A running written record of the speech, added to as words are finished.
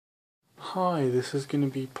Hi, this is going to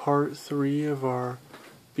be part 3 of our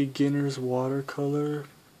beginner's watercolor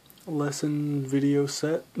lesson video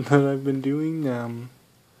set that I've been doing.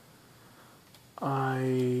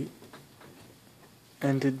 I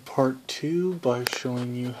ended part 2 by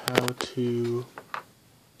showing you how to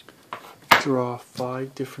draw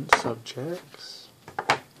 5 different subjects.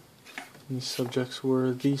 These subjects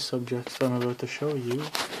were these subjects I'm about to show you.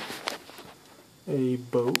 A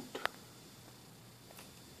boat,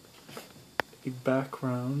 a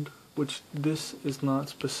background, which this is not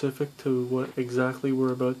specific to what exactly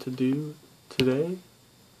we're about to do today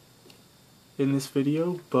in this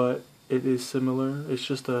video, but it is similar. It's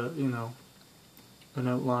just an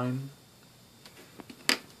outline.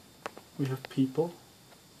 We have people.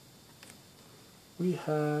 We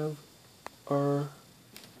have our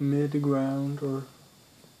midground,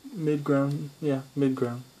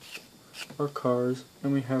 our cars,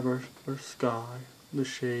 and we have our sky, the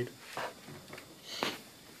shade.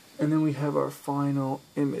 And then we have our final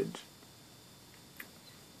image,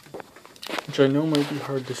 which I know might be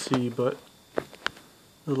hard to see, but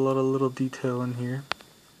there's a lot of little detail in here.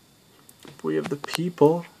 We have the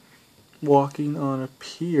people walking on a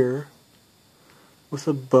pier with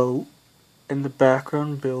a boat and the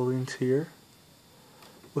background buildings here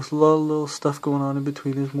with a lot of little stuff going on in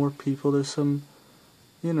between. There's more people, there's some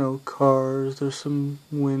cars, there's some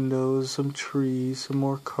windows, some trees, some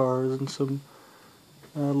more cars, and some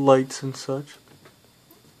lights and such.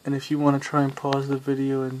 And if you want to try and pause the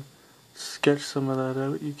video and sketch some of that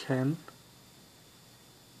out, you can.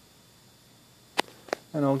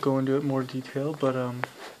 And I'll go into it in more detail, but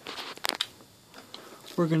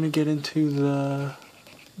we're gonna get into the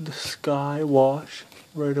sky wash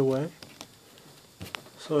right away.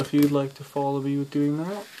 So if you'd like to follow me with doing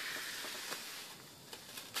that,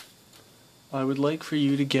 I would like for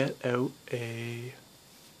you to get out a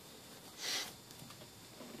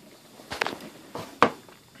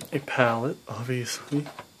palette, obviously.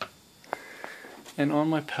 And on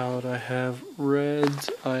my palette I have reds,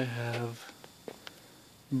 I have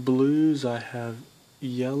blues, I have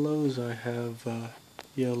yellows, I have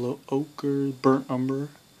yellow ochre, burnt umber,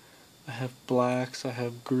 I have blacks, I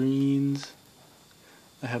have greens,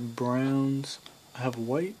 I have browns, I have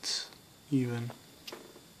whites even.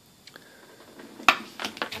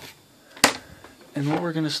 And what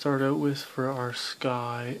we're going to start out with for our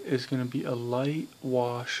sky is going to be a light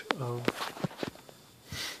wash of...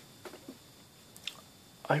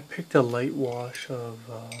 I picked a light wash of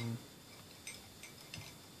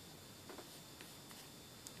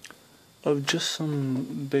just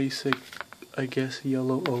some basic, I guess,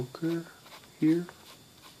 yellow ochre here.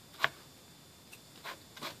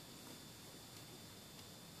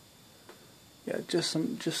 Yeah, just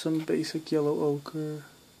some basic yellow ochre.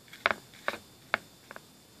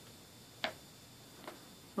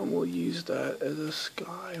 And we'll use that as a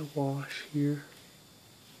sky wash here.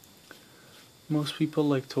 Most people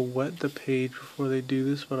like to wet the page before they do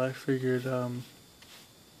this, but I figured I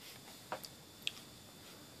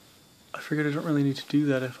don't really need to do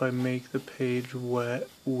that if I make the page wet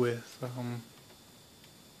with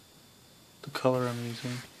the color I'm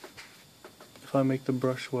using. If I make the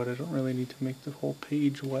brush wet, I don't really need to make the whole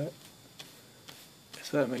page wet, if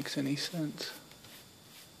that makes any sense.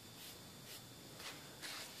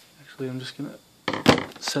 Actually, I'm just gonna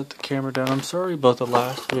set the camera down. I'm sorry about the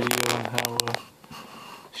last video and how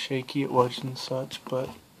shaky it was and such, but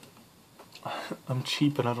I'm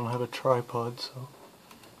cheap and I don't have a tripod, so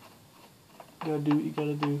you gotta do what you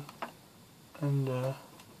gotta do. And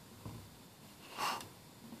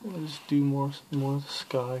we'll just do more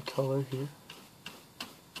sky color here.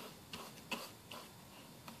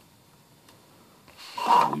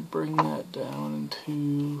 We bring that down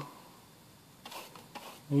into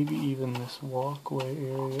maybe even this walkway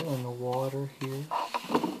area and the water here.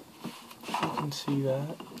 You can see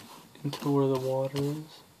that into where the water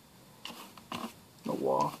is. The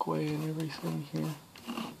walkway and everything here.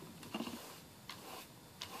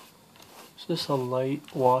 It's just a light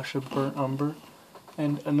wash of burnt umber.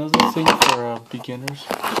 And another thing for beginners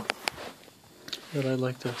that I'd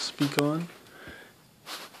like to speak on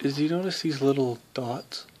is, do you notice these little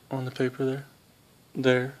dots on the paper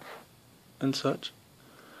there and such?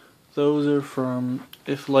 Those are from,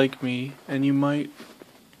 if like me, and you might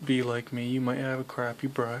be like me, you might have a crappy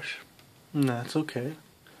brush, and that's okay.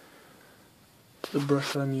 The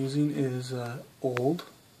brush that I'm using is old.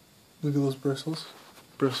 Look at those bristles.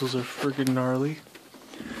 Bristles are friggin' gnarly.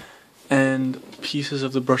 And pieces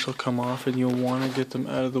of the brush will come off, and you'll want to get them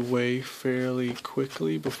out of the way fairly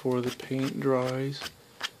quickly before the paint dries.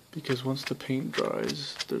 because once the paint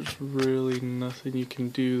dries, there's really nothing you can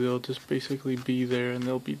do. They'll just basically be there and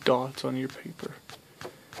there'll be dots on your paper.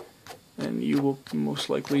 And you will most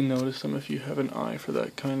likely notice them if you have an eye for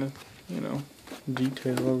that kind of, you know,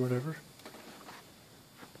 detail or whatever.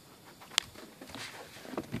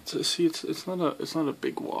 So see, it's not a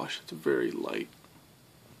big wash. It's very light,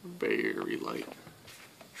 very light.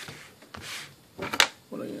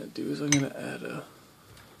 What I'm gonna do is I'm gonna add a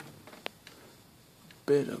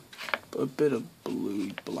bit of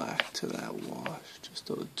bluey black to that wash,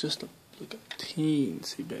 just like a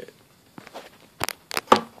teensy bit.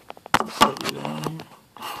 Set it down here.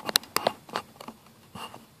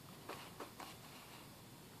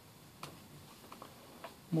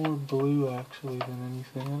 More blue actually than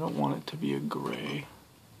anything. I don't want it to be a gray.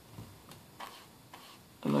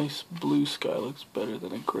 A nice blue sky looks better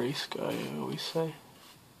than a gray sky, I always say.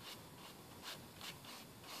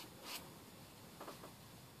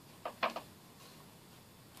 I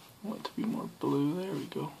want it to be more blue. There we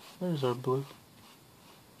go. There's our blue.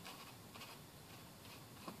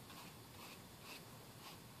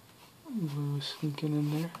 Blue is sneaking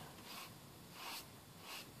in there.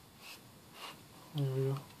 There we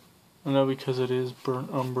go. I know because it is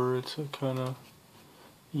burnt umber, it's a kind of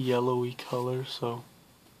yellowy color, so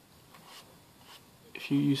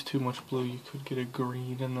if you use too much blue you could get a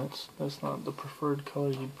green, and that's not the preferred color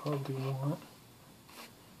you'd probably want.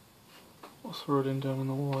 I'll throw it in down in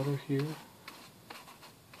the water here.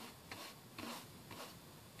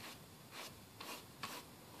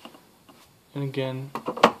 And again,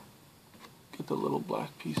 get the little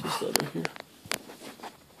black pieces that are here.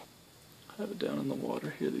 Have it down in the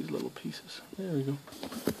water here, these little pieces. There we go.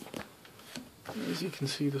 As you can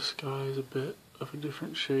see, the sky is a bit of a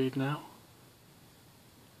different shade now.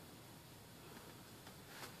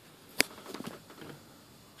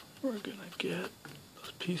 We're gonna get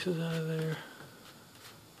those pieces out of there.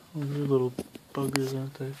 Oh, they're little buggers,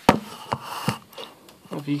 aren't they?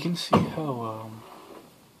 If you can see how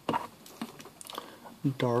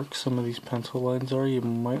dark some of these pencil lines are, you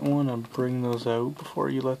might want to bring those out before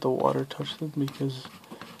you let the water touch them, because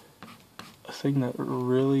a thing that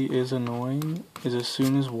really is annoying is as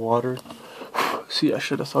soon as water... See, I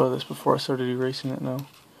should have thought of this before I started erasing it now.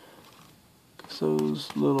 Because those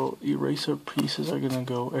little eraser pieces are going to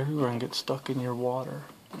go everywhere and get stuck in your water,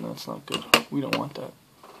 and that's not good. We don't want that.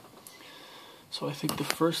 So I think the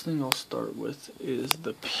first thing I'll start with is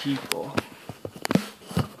the people.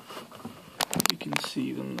 You can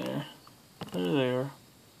see them there. There they are.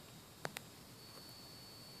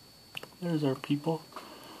 There's our people.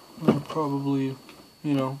 They're probably,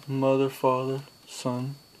 you know, mother, father,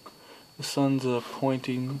 son. The son's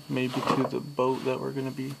pointing maybe to the boat that we're going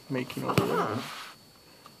to be making over there.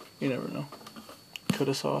 You never know. Could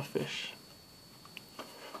have saw a fish.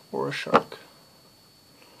 Or a shark.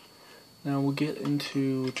 Now we'll get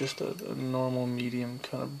into just a normal medium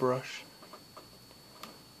kind of brush.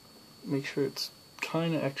 Make sure it's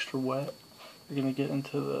kind of extra wet. We're going to get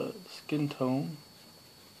into the skin tone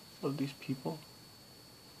of these people.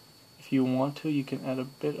 If you want to, you can add a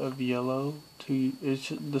bit of yellow to it's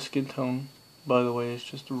just, the skin tone, by the way, is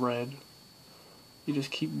just red. You just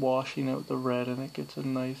keep washing out the red and it gets a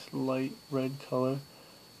nice light red color.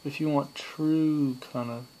 If you want true kind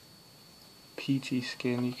of peachy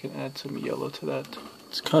skin, you can add some yellow to that.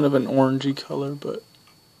 It's kind of an orangey color, but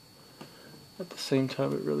at the same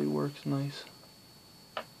time it really works nice.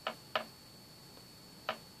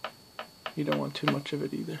 You don't want too much of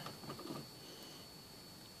it either.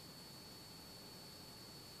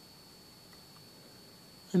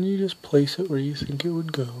 And you just place it where you think it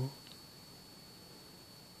would go.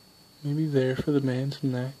 Maybe there for the man's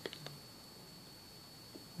neck.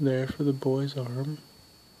 There for the boy's arm.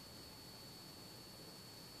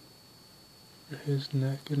 For his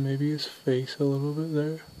neck and maybe his face a little bit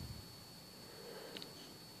there.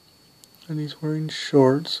 And he's wearing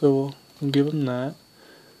shorts, so we'll give him that.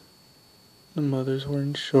 The mother's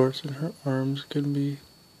wearing shorts and her arms can be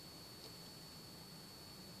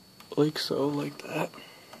like so, like that.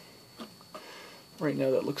 Right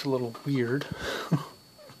now that looks a little weird.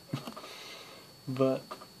 But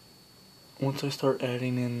once I start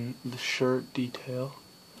adding in the shirt detail,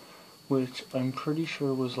 which I'm pretty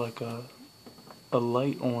sure was like a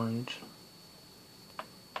light orange.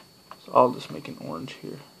 So I'll just make an orange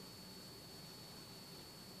here.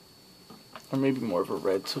 Or maybe more of a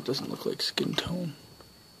red so it doesn't look like skin tone.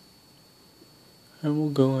 And we'll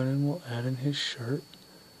go in and we'll add in his shirt.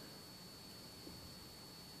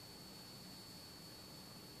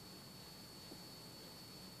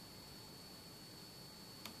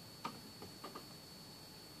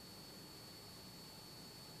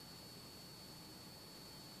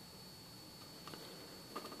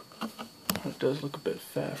 It does look a bit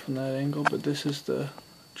fat from that angle, but this is the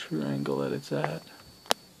true angle that it's at.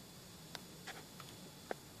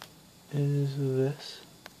 Is this.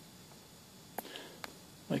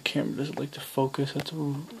 My camera doesn't like to focus.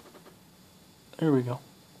 There we go.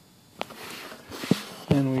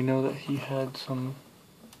 And we know that he had some.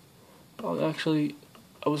 Oh, actually,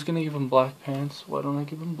 I was gonna give him black pants. Why don't I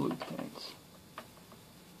give him blue pants?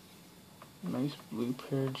 Nice blue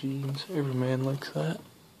pair of jeans. Every man likes that.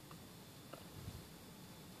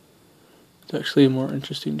 It's actually a more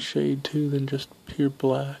interesting shade too than just pure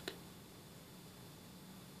black.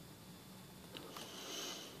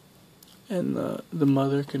 And the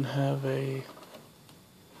mother can have a.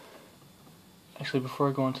 Actually, before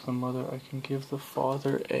I go into the mother, I can give the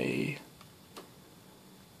father a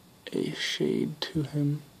shade to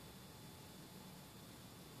him.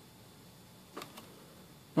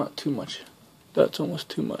 Not too much. That's almost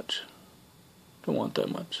too much. Don't want that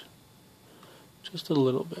much. Just a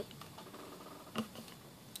little bit.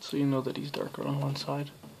 So you know that he's darker on one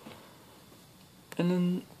side. And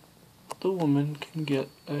then the woman can get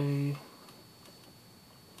a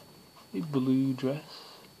blue dress.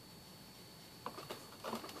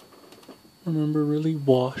 Remember, really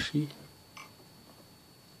washy.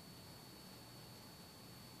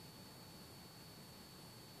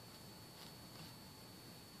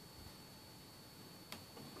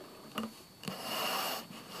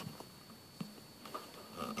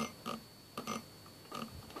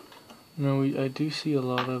 No, I do see a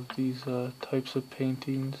lot of these types of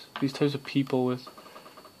paintings, these types of people with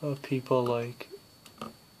people like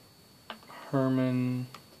Herman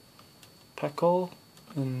Peckel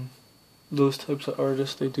and those types of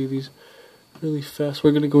artists. They do these really fast.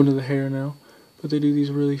 We're going to go into the hair now, but they do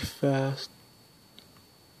these really fast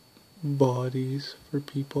bodies for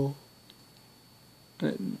people.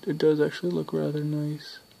 And it does actually look rather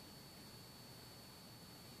nice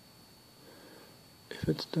if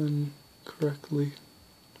it's done correctly.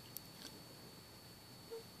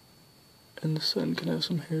 And the sun can have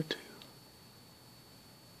some hair too.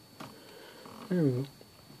 There we go.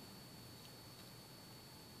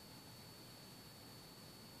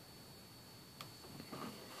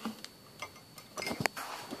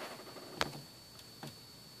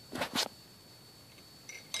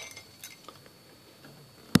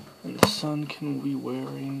 And the sun can be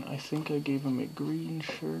wearing, I think I gave him a green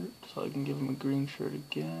shirt, so I can give him a green shirt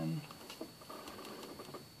again.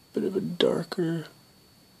 Bit of a darker,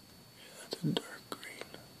 yeah, that's a dark green.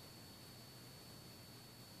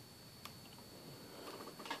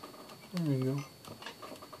 There we go.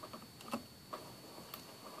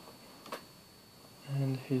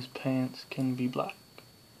 And his pants can be black.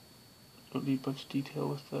 Don't need much detail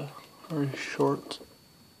with or his shorts.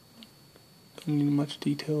 Don't need much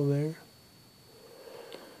detail there.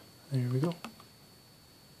 There we go.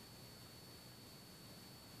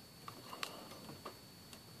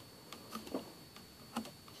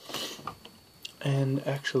 And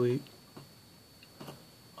actually,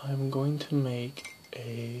 I'm going to make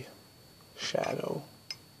a shadow.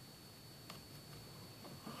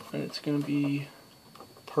 And it's going to be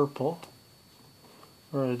purple,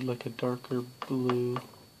 or like a darker blue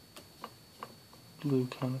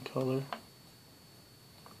kind of color.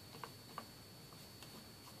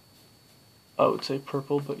 I would say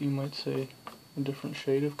purple, but you might say a different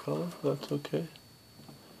shade of color. That's okay.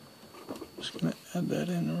 Just gonna add that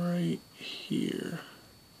in right here.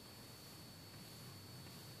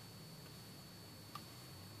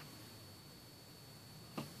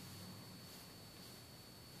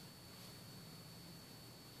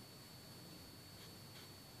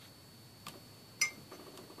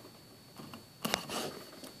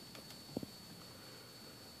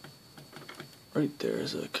 Right there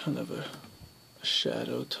is a kind of a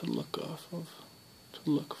shadow to look off of, to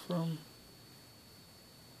look from.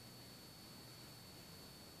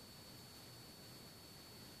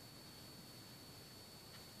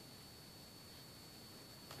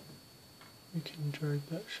 We can drag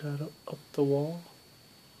that shadow up the wall.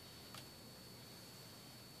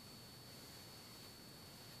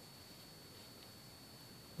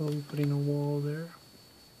 We'll be putting a wall there.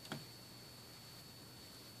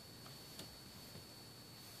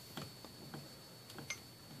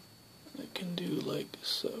 I can do like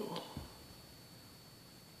so.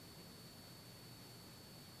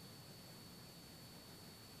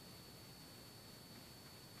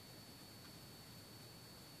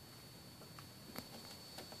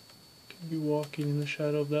 Can be walking in the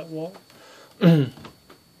shadow of that wall. And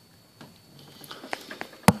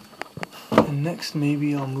next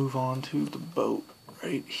maybe I'll move on to the boat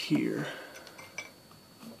right here.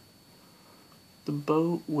 The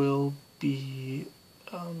boat will the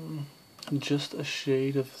just a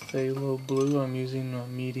shade of phthalo blue. I'm using a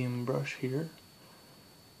medium brush here.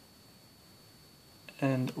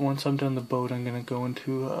 And once I'm done the boat, I'm going to go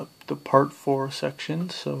into the part 4 section,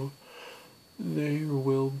 so there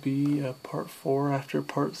will be a part 4 after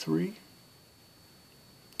part 3.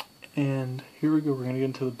 And here we go, we're going to get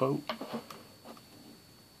into the boat.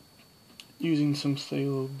 Using some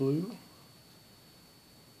phthalo blue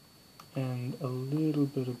and a little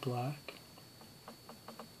bit of black.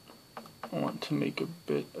 I want to make a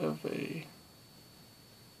bit of a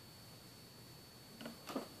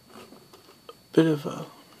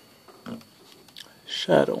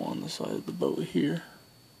shadow on the side of the boat here.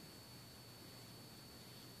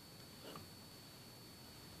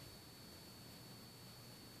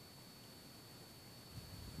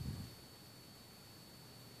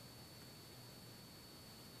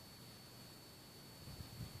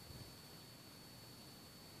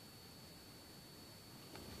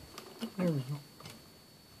 There we go.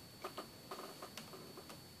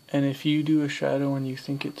 And if you do a shadow and you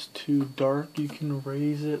think it's too dark, you can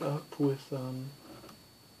raise it up with,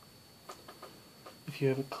 if you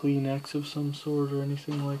have a Kleenex of some sort or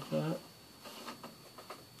anything like that,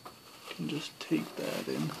 you can just take that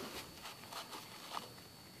and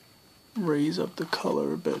raise up the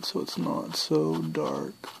color a bit so it's not so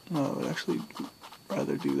dark. No, I would actually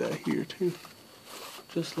rather do that here too.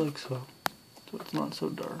 Just like so. So it's not so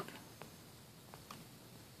dark.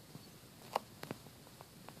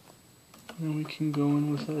 And we can go in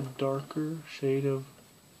with a darker shade of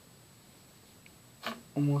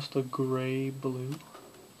almost a gray blue.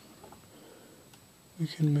 We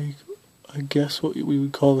can make, I guess, what we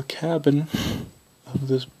would call the cabin of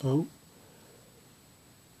this boat.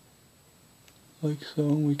 Like so.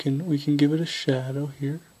 We can give it a shadow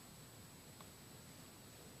here.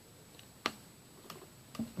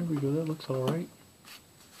 There we go, that looks alright.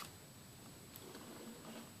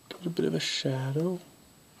 Get a bit of a shadow.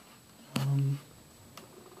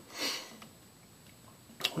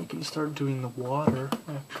 We can start doing the water,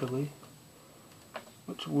 actually,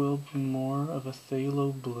 which will be more of a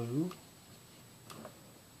phthalo blue.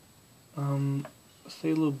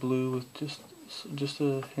 Phthalo blue with just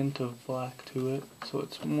a hint of black to it, so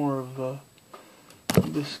it's more of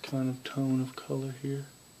this kind of tone of color here.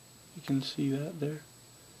 You can see that there.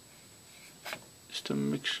 Just a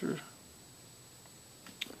mixture,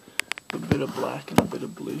 a bit of black and a bit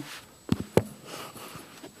of blue.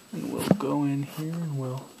 And we'll go in here and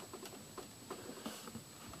we'll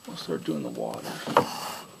start doing the water.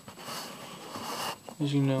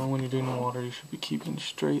 As you know, when you're doing the water, you should be keeping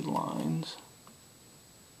straight lines.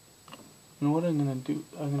 And what I'm going to do,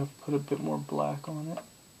 I'm going to put a bit more black on it.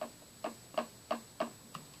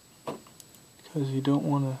 Because you don't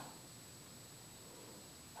want to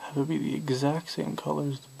have it be the exact same color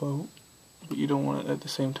as the boat, but you don't want it at the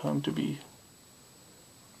same time to be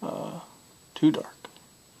too dark.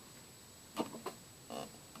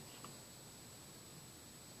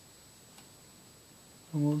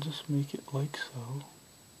 And we'll just make it like so.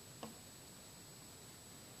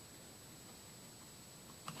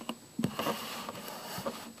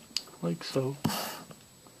 Like so.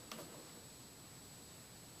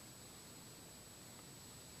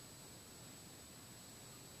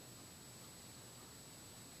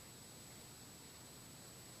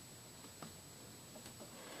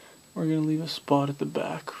 We're going to leave a spot at the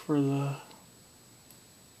back for the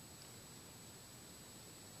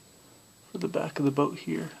back of the boat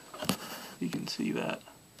here. You can see that.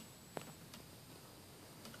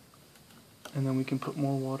 And then we can put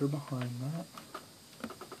more water behind that.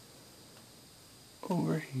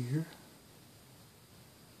 Over here.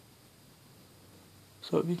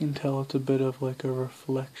 So if you can tell, it's a bit of like a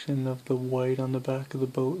reflection of the white on the back of the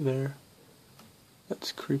boat there.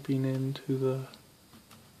 That's creeping into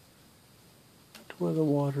to where the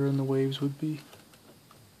water and the waves would be.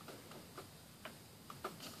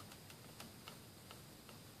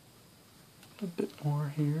 A bit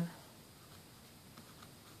more here.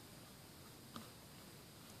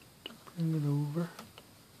 To bring it over.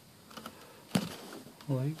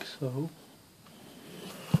 Like so.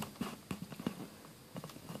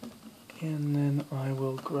 And then I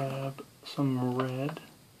will grab some red.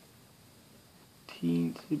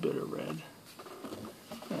 Teensy bit of red.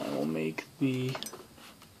 And I will make the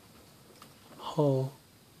hull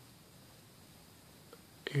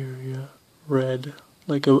area red.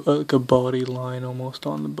 Like a body line almost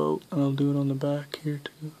on the boat, and I'll do it on the back here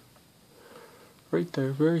too. Right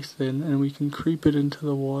there, very thin, and we can creep it into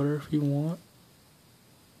the water if you want.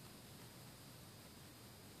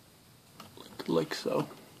 Like so.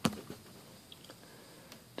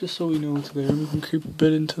 just so we know it's there. We can creep a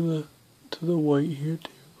bit into the white here too.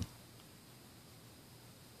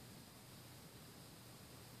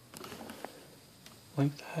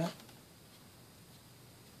 Like that.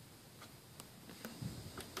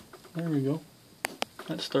 There we go.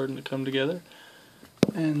 That's starting to come together.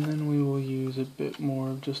 And then we will use a bit more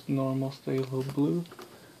of just normal phthalo blue.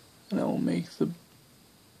 And I will make the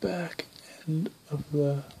back end of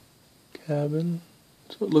the cabin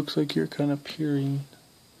so it looks like you're kind of peering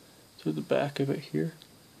through the back of it here.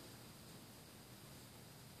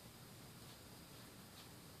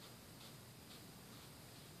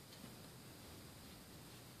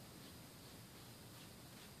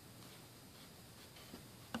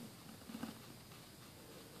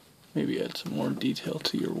 Maybe add some more detail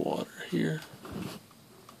to your water here.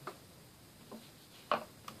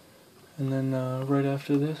 And then right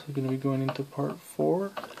after this, we're going to be going into part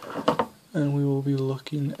 4, and we will be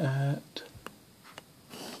looking at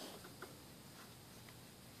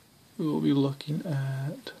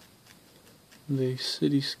the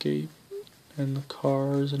cityscape and the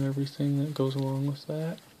cars and everything that goes along with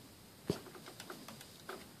that.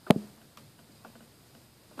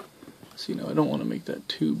 So, I don't want to make that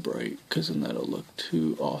too bright, because then that'll look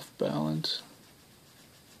too off balance.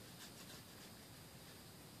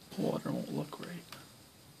 Water won't look right.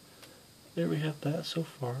 There we have that so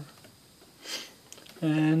far.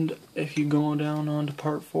 And if you go down onto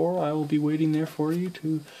part 4, I will be waiting there for you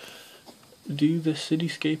to do the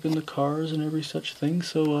cityscape and the cars and every such thing.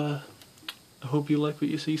 So I hope you like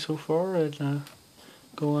what you see so far, and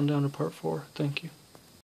go on down to part 4. Thank you.